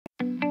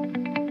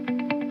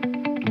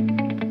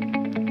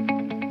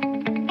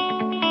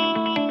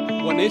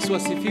Bwana Yesu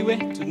asifiwe.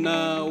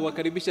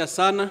 Tunawakaribisha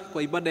sana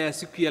kwa ibada ya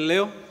siku ya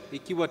leo,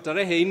 ikiwa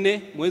tarehe 4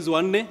 mwezi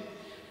wa 4,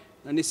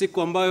 na ni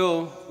siku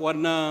ambayo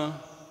wana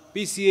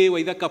PCA wa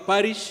Ithaka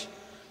Parish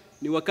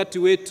ni wakati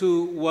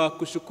wetu wa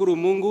kushukuru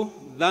Mungu,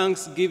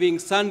 Thanksgiving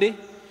Sunday,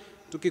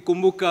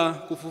 tukikumbuka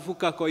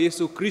kufufuka kwa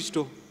Yesu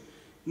Kristo.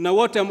 Na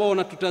wote ambao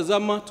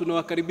wanatutazama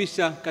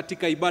tunawakaribisha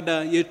katika ibada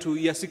yetu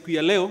ya siku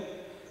ya leo,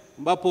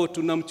 ambapo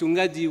tuna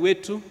mchungaji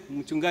wetu,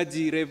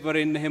 mchungaji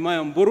Reverend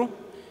Nehemiah Mburu,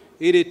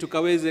 ili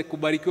tukaweze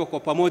kubarikiwa kwa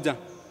pamoja.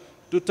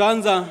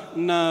 Tutaanza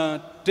na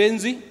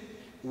tenzi,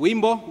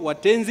 wimbo wa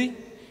tenzi,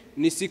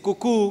 ni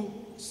sikukuu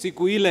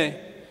siku ile,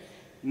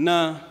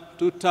 na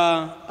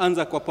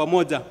tutaanza kwa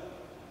pamoja.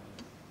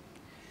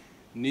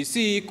 Ni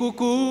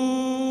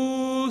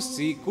sikukuu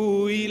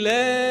siku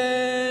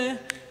ile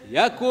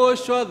ya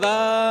kuoshwa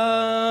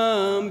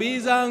dhambi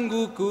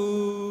zangu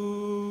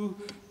kuu,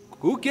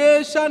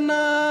 kukesha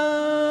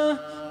na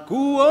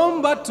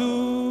kuomba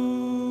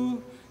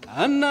tu,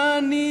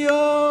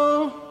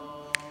 ananio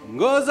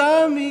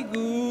ngoza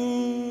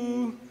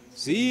miguu.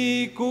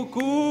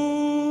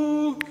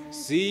 Sikukuu,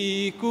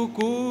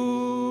 sikukuu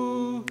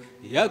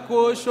ya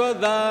kuoshwa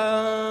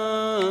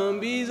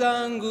dhambi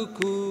zangu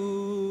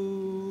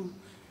kuu.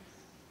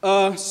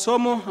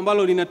 Somo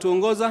ambalo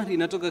linatuongoza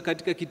linatoka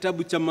katika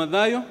kitabu cha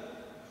Mathayo,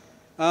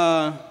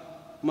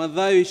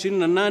 Mathayo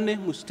 28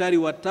 mstari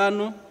wa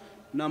 5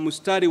 na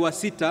mstari wa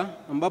 6,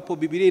 ambapo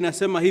Biblia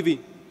inasema hivi: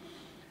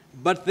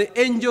 But the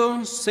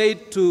angel said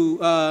to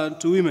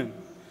women,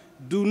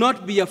 "Do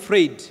not be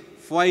afraid,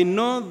 for I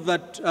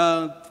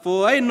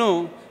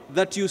know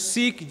that you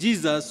seek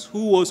Jesus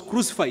who was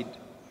crucified.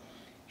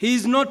 He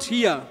is not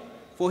here,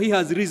 for he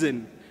has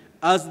risen.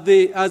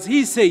 As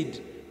he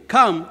said,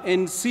 come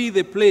and see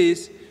the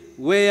place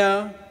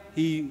where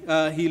he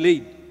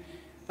laid."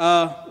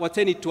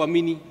 Wateni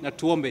tuamini na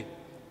tuombe.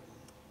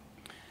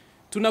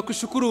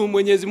 Tunakushukuru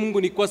Mwenyezi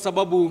Mungu, ni kwa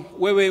sababu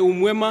wewe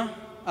umwema.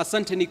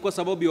 Asante ni kwa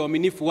sababu ya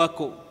uaminifu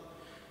wako.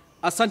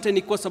 Asante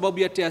ni kwa sababu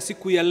ya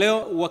siku ya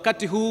leo,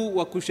 wakati huu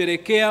wa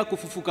kusherehekea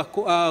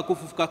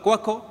kufufuka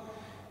kwako.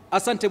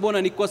 Asante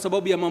Bwana ni kwa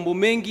sababu ya mambo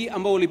mengi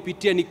ambayo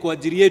ulipitia ni kwa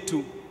ajili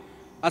yetu.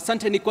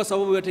 Asante ni kwa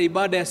sababu ya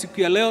ibada ya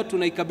siku ya leo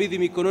tunaikabidhi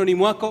mikononi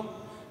mwako.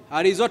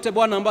 Hali zote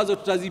Bwana ambazo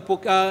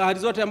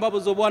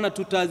Bwana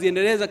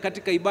tutaziendeleza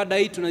katika ibada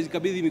hii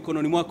tunazikabidhi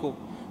mikononi mwako.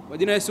 Kwa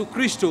jina la Yesu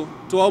Kristo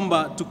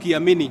tuomba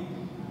tukiamini.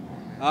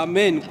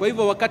 Amen. Kwa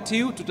hivyo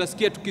wakati huu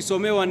tutasikia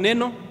tukisomewa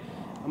neno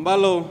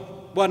ambalo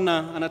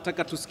Bwana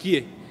anataka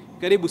tusikie.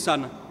 Karibu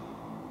sana.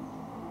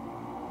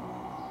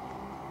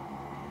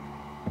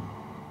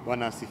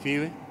 Bwana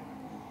asifiwe.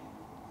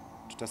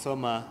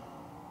 Tutasoma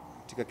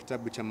katika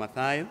kitabu cha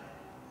Mathayo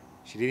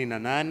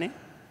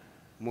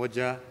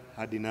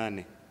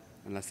 28:1-8.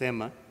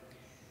 Anasema,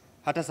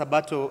 hata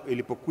Sabato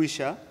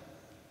ilipokwisha,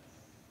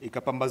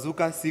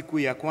 ikapambazuka siku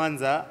ya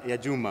kwanza ya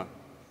juma,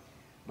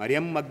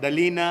 Mariamu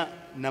Magdalena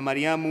na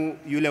Mariamu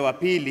yule wa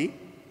pili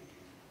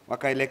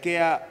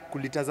wakaelekea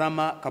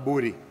kulitazama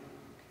kaburi.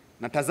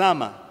 Na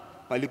tazama,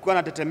 palikuwa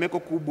na tetemeko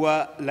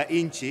kubwa la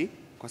nchi,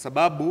 kwa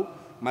sababu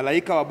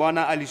malaika wa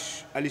Bwana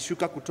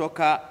alishuka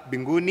kutoka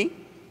mbinguni,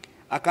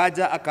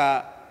 akaja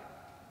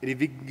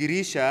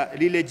akalivingirisha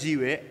lile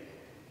jiwe,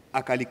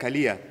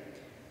 akalikalia.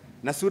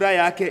 Na sura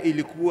yake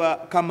ilikuwa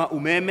kama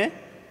umeme,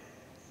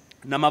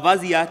 na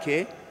mavazi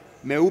yake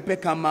meupe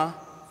kama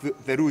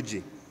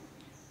theluji.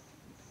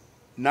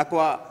 Na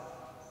kwa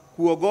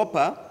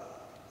kuogopa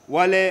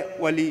wale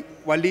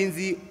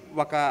walinzi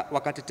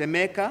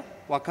wakatetemeka,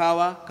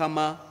 wakawa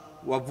kama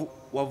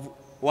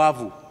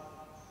wavu.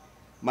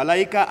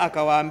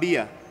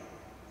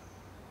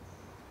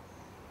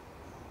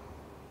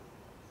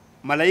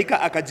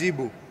 Malaika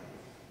akajibu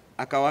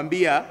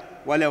akawaambia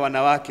wale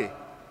wanawake,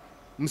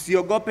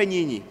 msiogope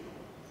nyinyi,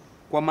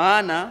 kwa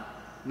maana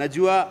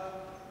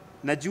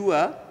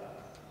najua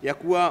ya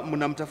kuwa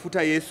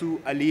mnamtafuta Yesu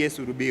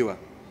aliyesulubiwa.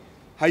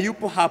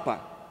 Hayupo hapa,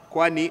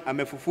 kwani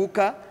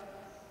amefufuka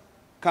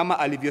kama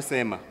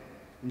alivyosema.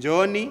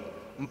 Njooni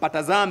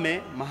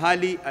mpatazame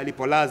mahali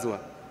alipolazwa.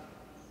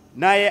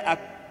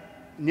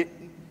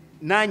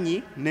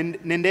 Nanyi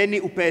nendeni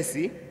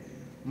upesi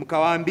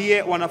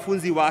mkawaambie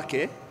wanafunzi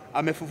wake,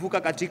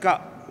 amefufuka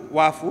katika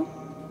wafu.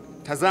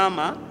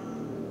 Tazama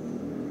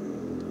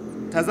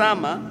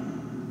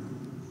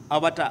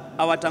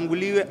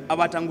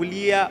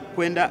awatangulia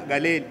kwenda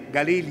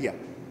Galilaya.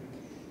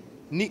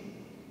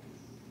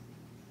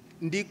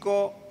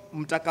 Ndiko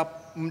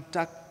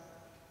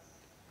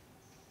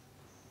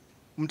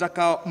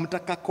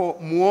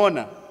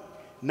mtakakomuona.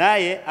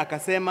 Naye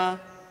akasema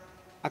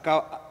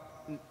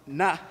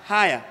na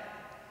haya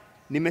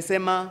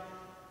nimesema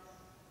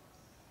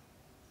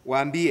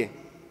waambie.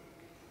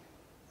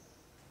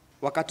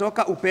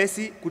 Wakatoka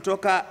upesi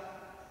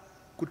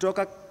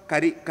kutoka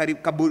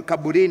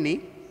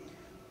kaburini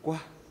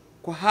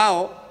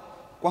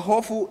kwa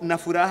hofu na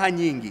furaha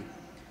nyingi,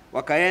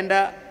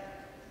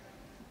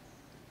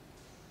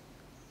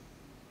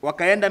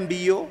 wakaenda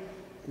mbio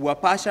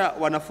kuwapasha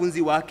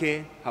wanafunzi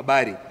wake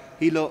habari.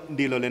 Hilo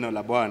ndilo neno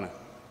la Bwana.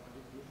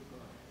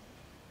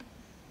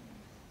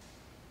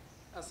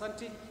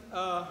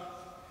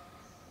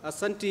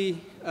 Asanti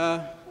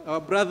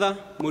brother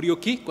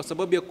Murioki kwa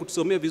sababu ya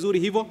kutusomea vizuri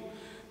hivyo.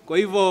 Kwa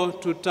hivyo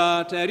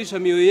tutatayarisha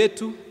mioyo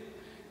yetu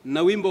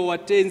na wimbo wa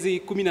tenzi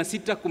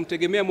 16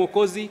 kumtegemea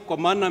Mwokozi, kwa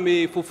maana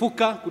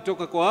amefufuka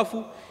kutoka kwa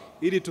wafu,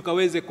 ili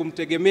tukaweze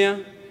kumtegemea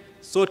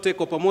sote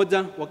kwa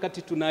pamoja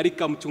wakati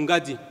tunaalika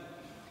mchungaji.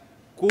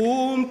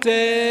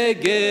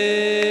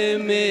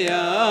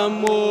 Kumtegemea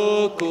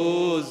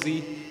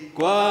Mwokozi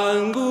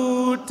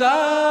kwangu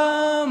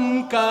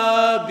tamu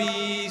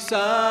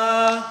kabisa,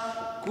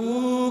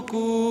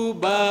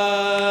 kukubali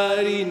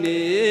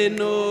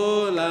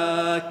neno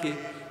lake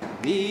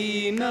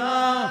nina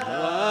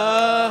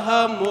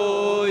raha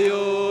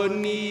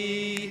moyoni.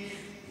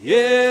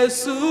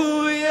 Yesu,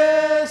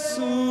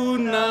 Yesu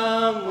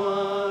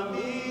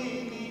namwamini,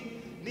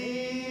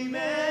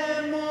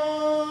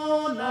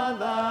 nimemwona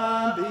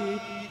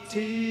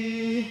dhabiti.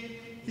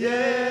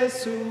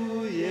 Yesu,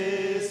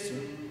 Yesu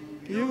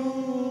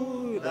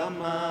yu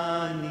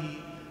thamani,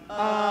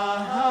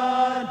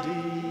 ahadi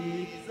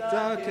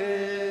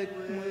zake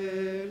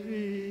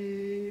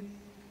kweli.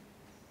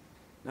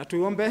 Na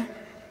tuombe.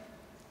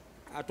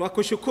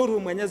 Twakushukuru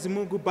Mwenyezi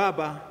Mungu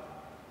Baba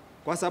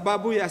kwa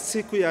sababu ya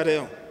siku ya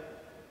leo.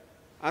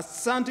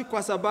 Asante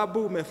kwa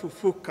sababu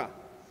umefufuka.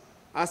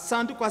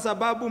 Asante kwa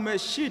sababu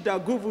umeshinda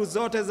nguvu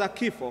zote za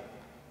kifo,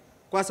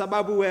 kwa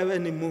sababu wewe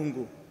ni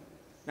Mungu.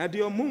 Na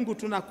ndio Mungu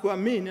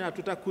tunakuamini na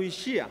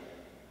tutakuishia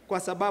kwa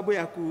sababu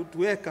ya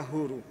kutuweka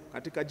huru.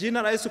 Katika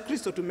jina la Yesu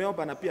Kristo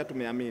tumeomba na pia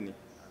tumeamini.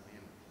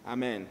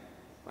 Amen.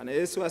 Bwana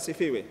Yesu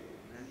asifiwe.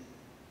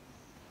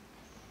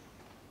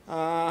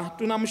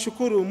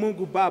 Tunamshukuru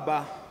Mungu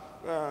Baba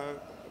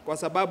kwa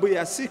sababu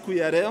ya siku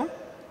ya leo.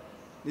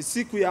 Ni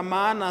siku ya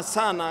maana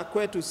sana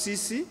kwetu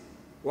sisi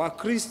wa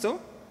Kristo,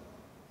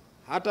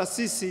 hata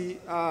sisi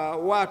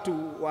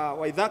watu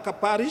wa Ithaka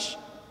Parish.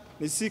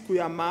 Ni siku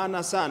ya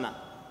maana sana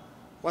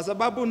kwa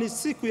sababu ni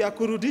siku ya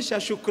kurudisha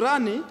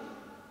shukrani,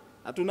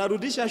 na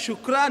tunarudisha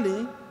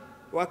shukrani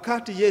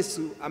wakati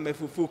Yesu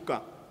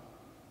amefufuka.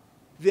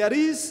 There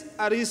is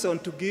a reason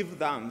to give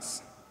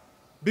thanks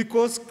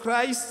because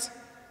Christ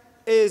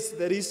is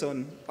the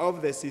reason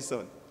of the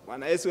season.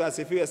 Bwana Yesu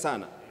asifiwe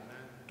sana.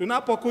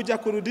 Tunapokuja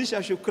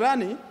kurudisha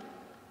shukrani,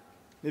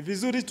 ni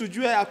vizuri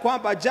tujue ya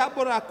kwamba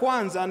jambo la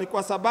kwanza ni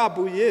kwa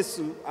sababu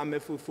Yesu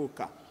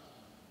amefufuka.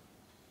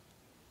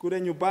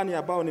 Kule nyumbani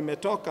ambao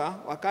nimetoka,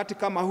 wakati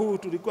kama huu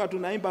tulikuwa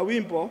tunaimba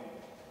wimbo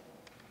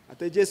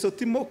ate Jesu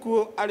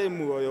timoku ale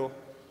muoyo.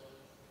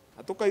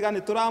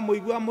 Atukaigani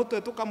turamuigua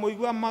mutwe,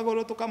 tukamuigua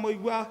maguru,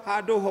 tukamuigua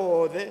hado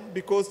hothe,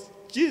 because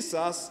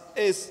Jesus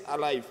is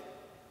alive.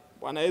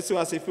 Bwana Yesu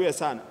asifiwe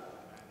sana.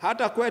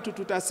 Hata kwetu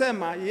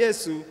tutasema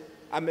Yesu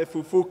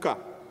amefufuka.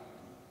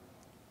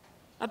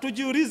 Na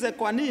tujiulize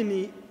kwa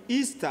nini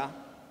Easter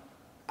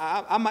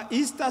ama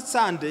Easter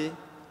Sunday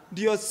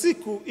ndio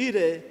siku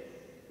ile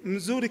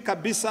mzuri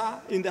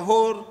kabisa in the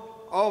whole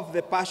of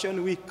the Passion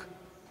Week.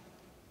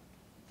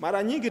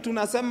 Mara nyingi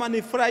tunasema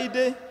ni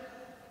Friday,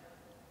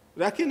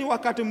 lakini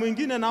wakati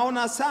mwingine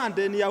naona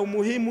Sunday ni ya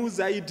umuhimu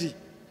zaidi,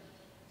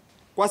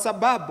 kwa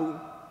sababu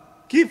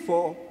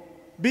kifo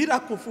bila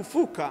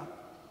kufufuka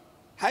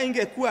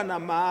haingekuwa na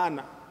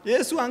maana.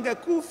 Yesu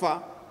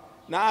angekufa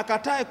na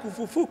akatae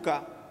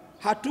kufufuka,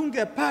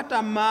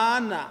 hatungepata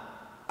maana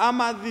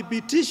ama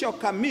thibitisho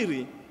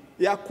kamili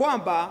ya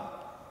kwamba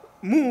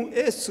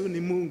Yesu ni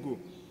Mungu.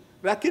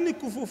 Lakini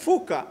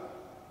kufufuka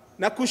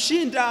na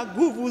kushinda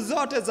nguvu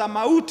zote za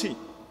mauti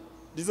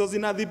ndizo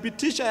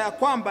zinathibitisha ya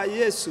kwamba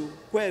Yesu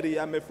kweli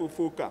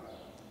amefufuka.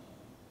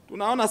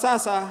 Tunaona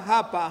sasa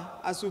hapa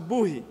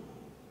asubuhi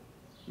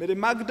Mary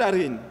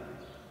Magdalene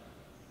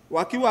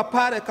wakiwa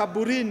pale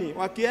kaburini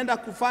wakienda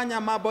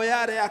kufanya mambo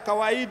yale ya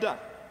kawaida,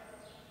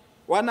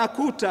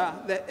 wanakuta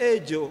the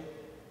angel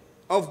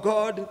of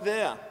God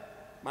there,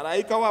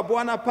 malaika wa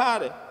Bwana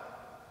pale.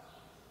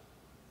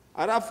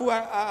 Alafu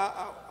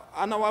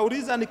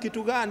anawauliza ni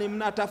kitu gani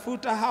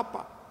mnatafuta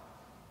hapa?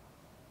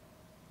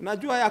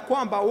 Unajua ya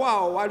kwamba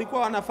wao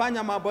walikuwa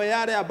wanafanya mambo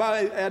yale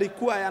ambayo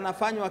yalikuwa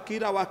yanafanywa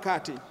kila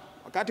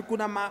wakati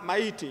kuna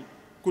maiti,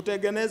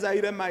 kutengeneza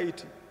ile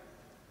maiti.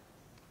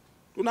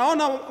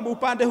 Tunaona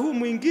upande huu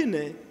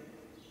mwingine,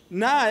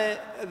 naye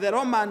the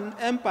Roman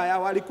Empire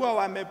walikuwa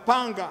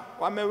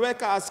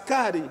wameweka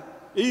askari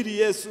ili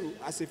Yesu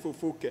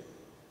asifufuke.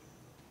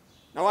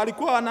 Na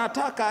walikuwa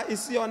wanataka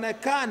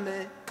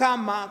isionekane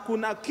kama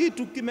kuna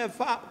kitu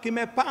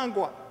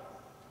kimepangwa.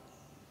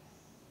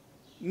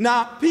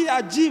 Na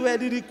pia jiwe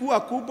lilikuwa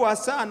kubwa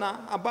sana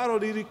ambalo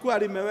lilikuwa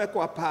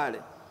limewekwa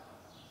pale.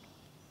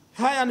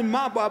 Haya ni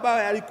mambo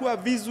ambayo yalikuwa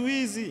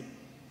vizuizi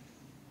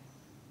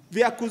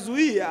vya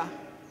kuzuia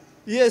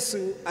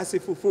Yesu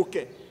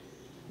asifufuke.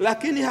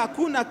 Lakini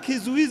hakuna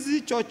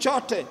kizuizi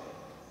chochote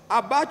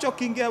ambacho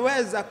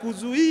kingeweza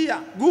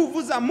kuzuia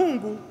nguvu za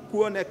Mungu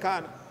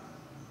kuonekana.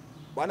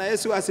 Bwana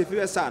Yesu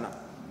asifiwe sana.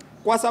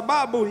 Kwa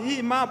sababu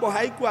hii mambo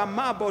haikuwa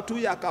mambo tu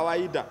ya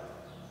kawaida.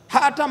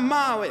 Hata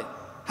mawe,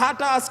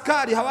 hata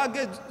askari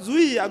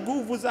hawangezuia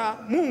nguvu za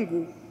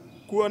Mungu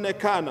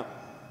kuonekana.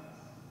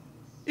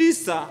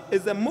 Easter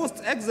is the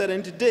most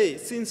excellent day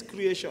since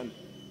creation.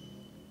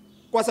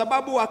 Kwa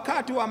sababu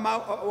wakati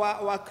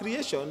wa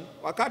creation,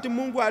 wakati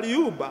Mungu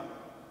aliumba,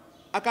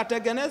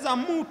 akatengeneza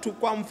mtu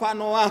kwa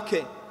mfano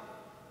wake.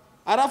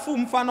 Alafu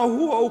mfano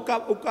huo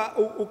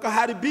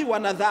ukaharibiwa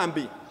na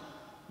dhambi.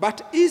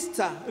 But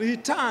Easter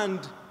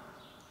returned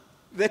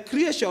the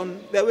creation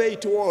the way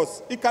it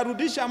was.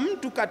 Ikarudisha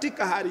mtu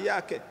katika hali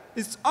yake.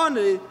 It's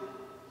only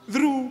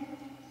through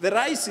the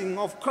rising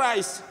of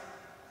Christ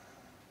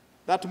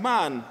that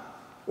man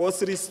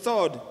was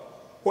restored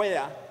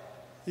where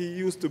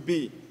he used to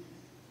be.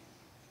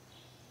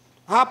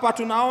 Hapa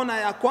tunaona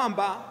ya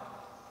kwamba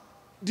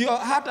ndio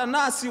hata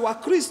nasi wa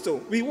Kristo,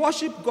 we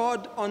worship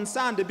God on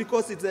Sunday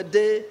because it's a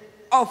day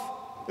of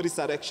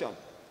resurrection.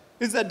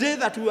 It's a day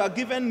that we are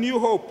given new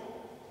hope.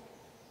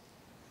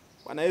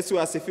 Bwana Yesu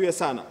asifiwe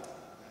sana.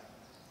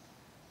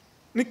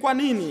 Ni kwa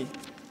nini?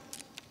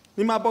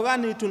 Ni mambo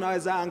gani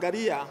tunaweza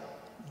angalia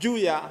juu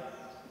ya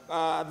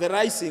the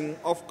rising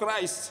of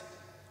Christ?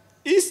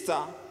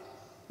 Easter,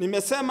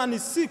 nimesema ni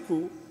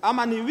siku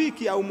ama ni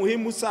wiki ya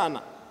umuhimu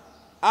sana,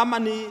 ama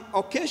ni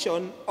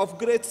occasion of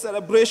great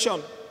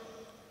celebration,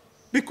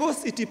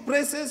 because it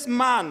places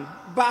man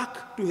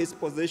back to his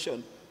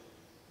position.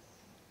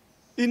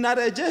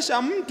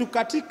 Inarejesha mtu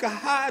katika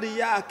hali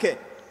yake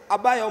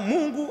ambayo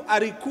Mungu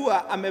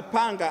alikuwa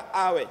amepanga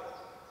awe.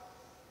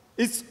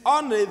 It's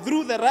only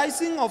through the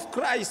rising of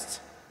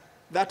Christ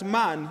that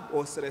man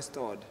was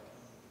restored.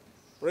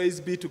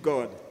 Praise be to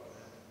God.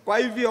 Kwa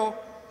hivyo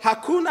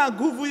hakuna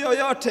nguvu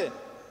yoyote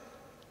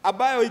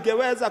ambayo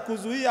ingeweza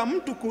kuzuia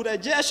mtu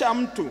kurejesha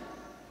mtu,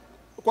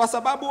 kwa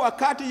sababu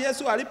wakati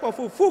Yesu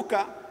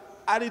alipofufuka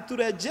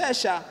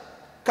aliturejesha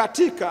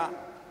katika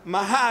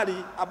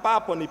mahali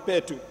ambapo ni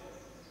petu.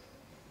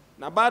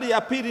 Na habari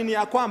ya pili ni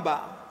ya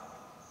kwamba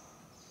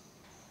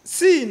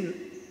sin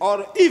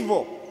or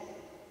evil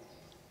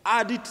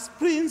and its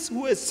prince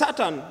who is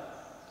Satan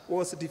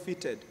was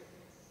defeated.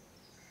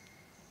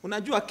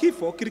 Unajua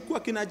kifo kilikuwa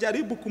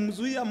kinajaribu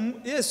kumzuia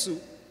Yesu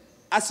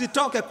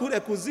asitoke kule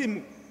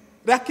kuzimu,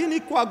 lakini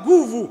kwa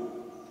nguvu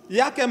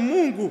yake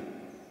Mungu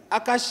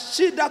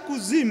akashida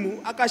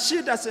kuzimu,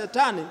 akashida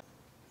Shetani.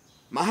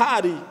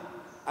 Mahali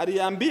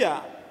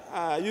aliambia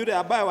yule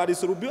ambaye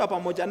walisulubiwa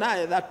pamoja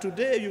naye that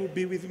today you will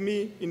be with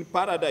me in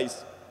paradise.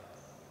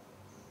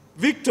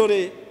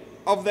 Victory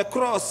of the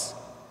cross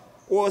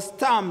was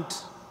stamped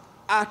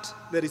at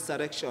the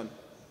resurrection.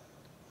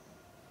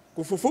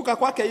 Kufufuka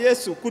kwake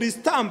Yesu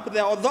kulistamp the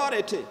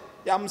authority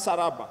ya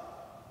msalaba.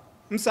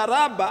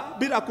 Msalaba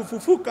bila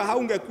kufufuka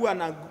haungekuwa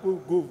na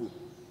nguvu.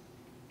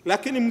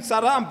 Lakini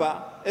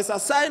msalaba as a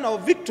sign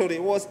of victory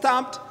was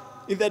stamped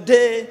in the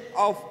day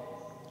of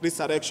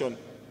resurrection.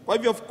 Kwa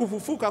hivyo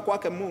kufufuka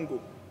kwake Mungu,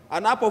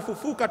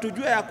 anapofufuka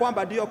tujue ya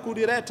kwamba ndio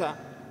kulileta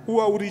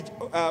huwa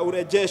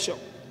urejesho.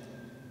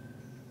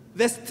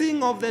 The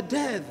sting of the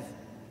death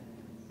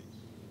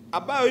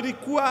ambayo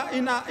ilikuwa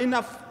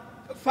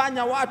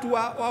inafanya watu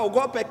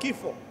waogope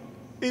kifo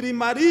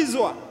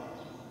ilimalizwa,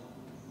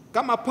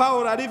 kama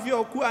Paulo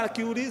alivyokuwa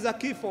akiuliza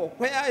kifo,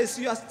 where is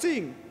your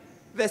sting?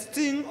 The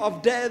sting of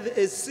death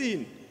is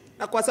sin.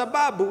 Na kwa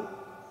sababu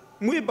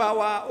mwiba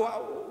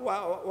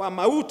wa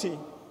mauti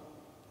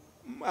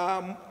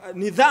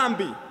ni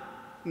dhambi,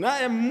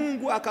 naye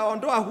Mungu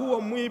akaondoa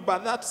huo mwiba,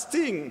 that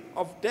sting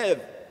of death.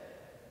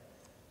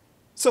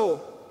 So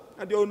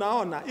ndio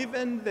unaona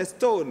even the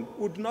stone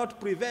would not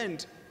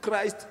prevent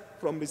Christ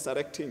from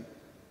resurrecting.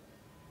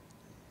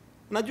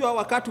 Najua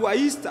wakati wa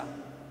Easter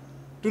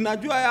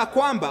tunajua ya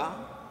kwamba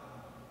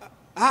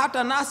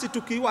hata nasi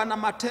tukiwa na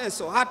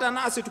mateso, hata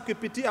nasi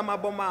tukipitia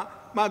mambo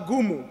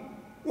magumu,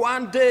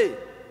 one day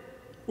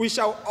we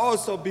shall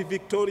also be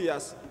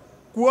victorious.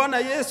 Kuona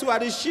Yesu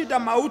alishinda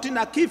mauti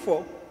na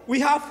kifo, we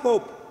have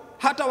hope.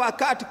 Hata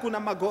wakati kuna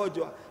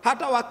magonjwa,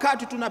 hata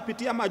wakati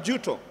tunapitia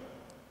majuto,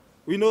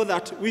 we know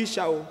that we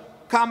shall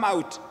come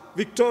out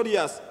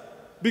victorious,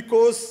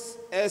 because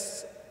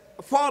as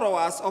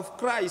followers of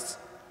Christ,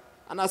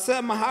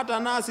 anasema hata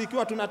nasi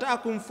ikiwa tunataka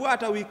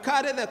kumfuata, we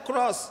carry the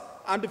cross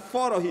and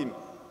follow him.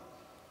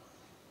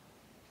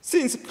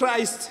 Since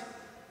Christ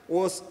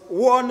was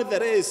won the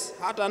race,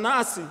 hata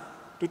nasi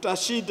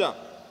tutashinda.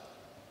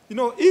 You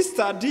know,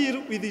 Easter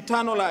deal with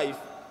eternal life,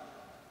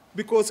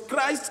 because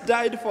Christ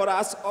died for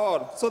us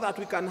all so that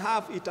we can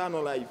have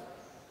eternal life.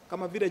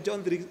 Kama vile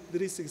John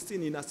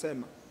 3:16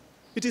 inasema.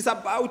 It is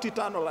about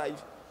eternal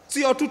life.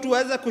 Sio tu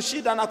tuweze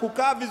kushinda na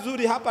kukaa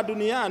vizuri hapa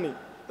duniani,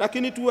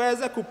 lakini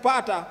tuweze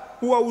kupata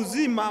huo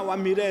uzima wa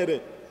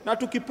milele. Na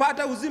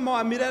tukipata uzima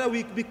wa milele,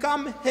 we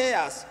become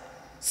heirs.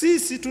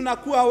 Sisi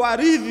tunakuwa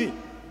warithi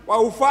wa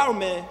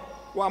ufalme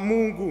wa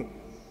Mungu.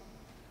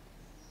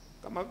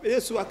 Kama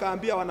Yesu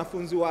akaambia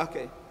wanafunzi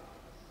wake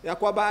ya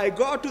kwamba I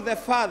go to the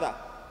Father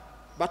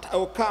but I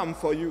will come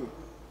for you,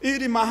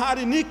 ili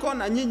mahali niko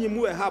na nyinyi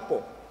muwe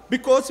hapo,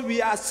 because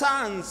we are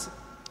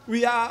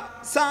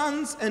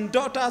sons and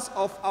daughters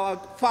of our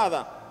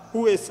Father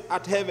who is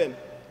at heaven.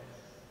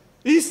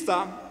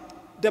 Easter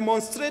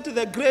demonstrates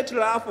the great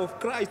love of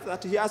Christ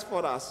that he has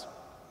for us.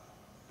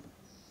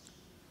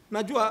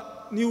 Najua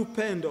ni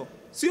upendo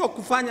sio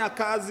kufanya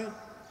kazi.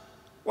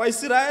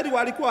 Waisraeli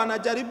walikuwa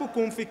wanajaribu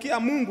kumfikia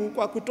Mungu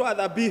kwa kutoa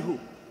dhabihu,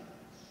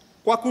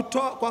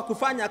 kwa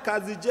kufanya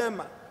kazi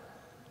jema.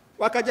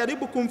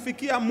 Wakajaribu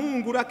kumfikia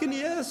Mungu, lakini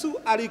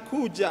Yesu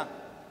alikuja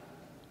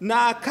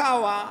na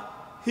akawa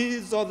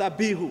hizo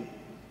dhabihu,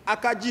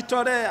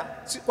 akajitolea.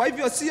 Kwa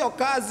hivyo sio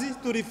kazi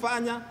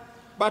tulifanya,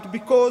 but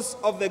because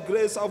of the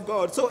grace of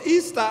God. So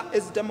Easter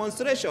is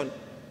demonstration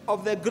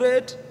of the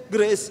great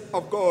grace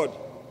of God.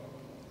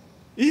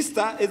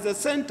 Easter is the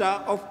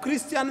center of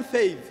Christian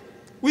faith.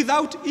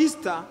 Without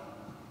Easter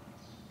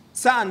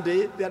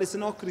Sunday, there is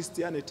no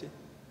Christianity.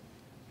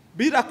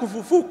 Bila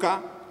kufufuka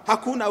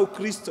hakuna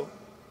Ukristo.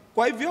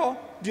 Kwa hivyo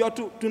ndio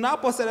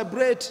tunapo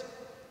celebrate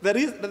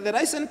the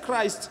risen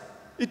Christ,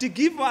 it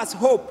gives us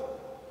hope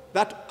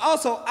that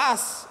also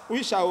us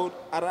we shall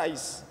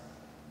arise.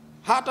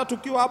 Hata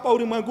tukiwa hapa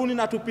ulimwenguni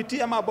na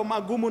tupitia mambo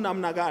magumu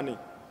namna gani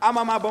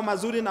ama mambo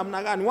mazuri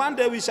namna gani, one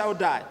day we shall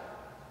die,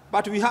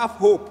 but we have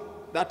hope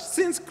that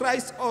since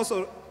Christ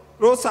also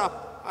rose up,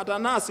 hata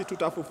nasi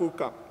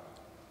tutafufuka.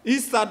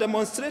 Easter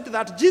demonstrates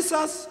that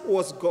Jesus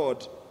was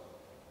God.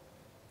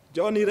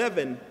 John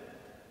 11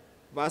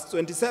 verse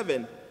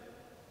 27,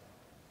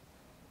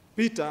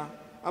 Peter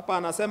hapa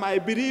anasema, I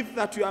believe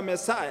that you are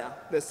Messiah,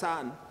 the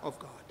Son of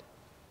God.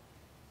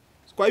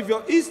 Kwa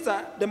hivyo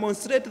Easter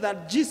demonstrates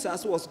that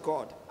Jesus was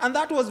God. And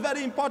that was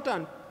very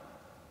important,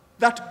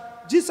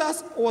 that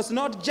Jesus was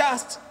not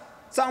just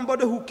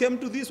somebody who came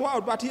to this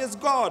world, but he is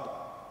God.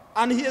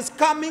 And he is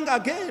coming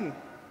again,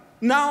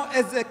 now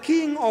as the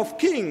King of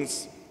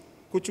Kings,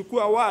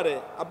 kuchukua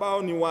wale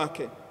ambao ni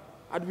wake.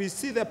 And we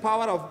see the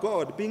power of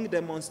God being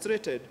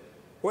demonstrated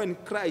when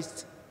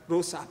Christ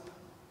rose up.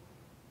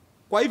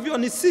 Kwa hivyo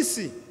ni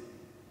sisi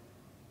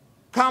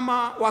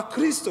kama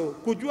Wakristo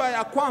kujua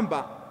ya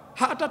kwamba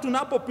hata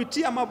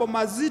tunapopitia mambo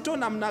mazito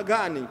namna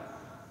gani,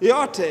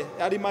 yote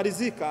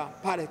yalimalizika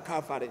pale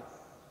Calvary.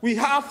 We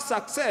have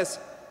success,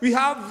 we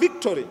have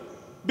victory,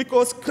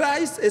 because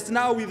Christ is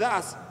now with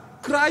us.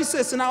 Christ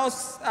is now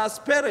a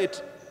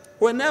spirit.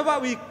 Whenever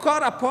we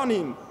call upon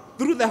him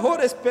through the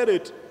Holy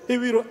Spirit, he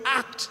will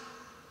act.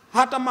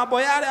 Hata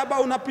mambo yale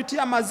ambayo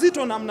unapitia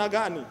mazito namna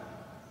gani,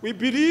 we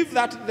believe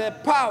that the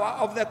power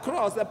of the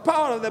cross, the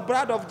power of the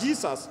blood of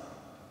Jesus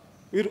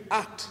will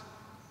act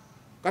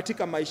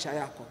katika maisha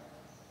yako.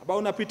 Ambao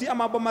unapitia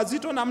mambo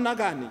mazito namna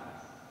gani,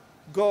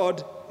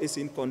 God is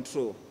in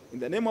control. In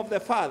the name of the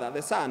Father,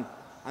 the Son,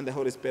 and the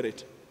Holy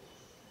Spirit.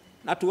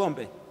 Na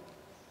tuombe.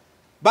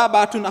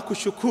 Baba,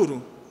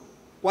 tunakushukuru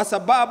kwa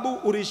sababu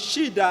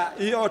ulishinda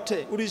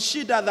yote,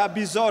 ulishinda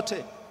dhambi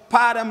zote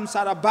pale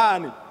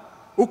msalabani,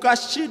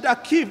 ukashinda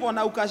kifo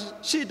na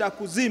ukashinda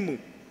kuzimu,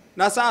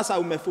 na sasa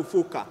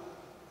umefufuka.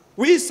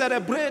 We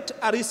celebrate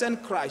a risen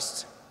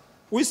Christ.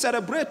 We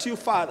celebrate you,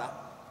 Father,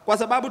 kwa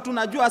sababu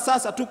tunajua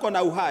sasa tuko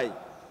na uhai,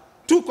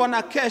 tuko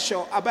na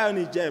kesho ambayo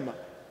ni jema.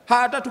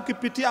 Hata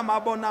tukipitia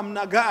mambo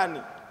namna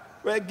gani,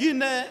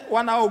 wengine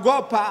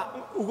wanaogopa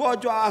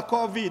ugonjwa wa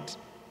COVID,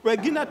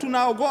 wengine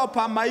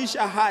tunaogopa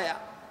maisha haya,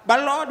 but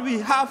Lord, we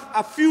have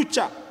a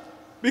future,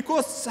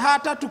 because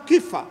hata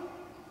tukifa,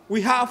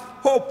 we have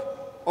hope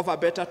of a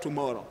better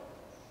tomorrow.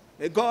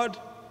 May God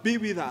be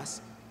with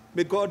us.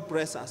 May God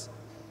bless us.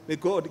 May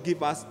God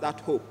give us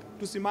that hope.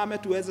 Tusimame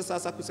tuweze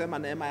sasa kusema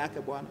neema yake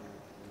Bwana.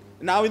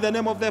 Now in the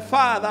name of the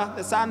Father,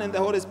 the Son, and the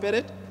Holy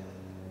Spirit,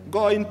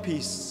 go in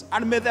peace.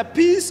 And may the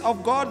peace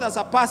of God that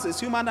surpasses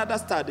human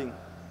understanding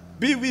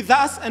be with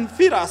us and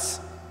fill us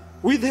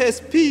with his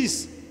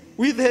peace,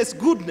 with his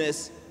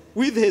goodness,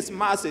 with his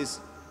mercies,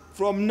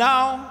 from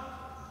now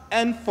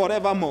and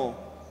forevermore.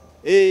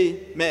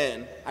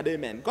 Amen and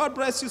amen. God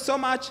bless you so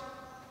much.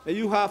 May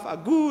you have a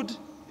good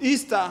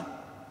Easter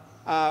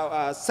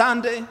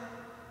Sunday,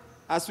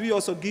 as we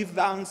also give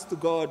thanks to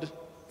God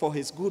for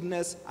his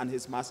goodness and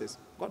his mercies.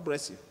 God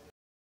bless you.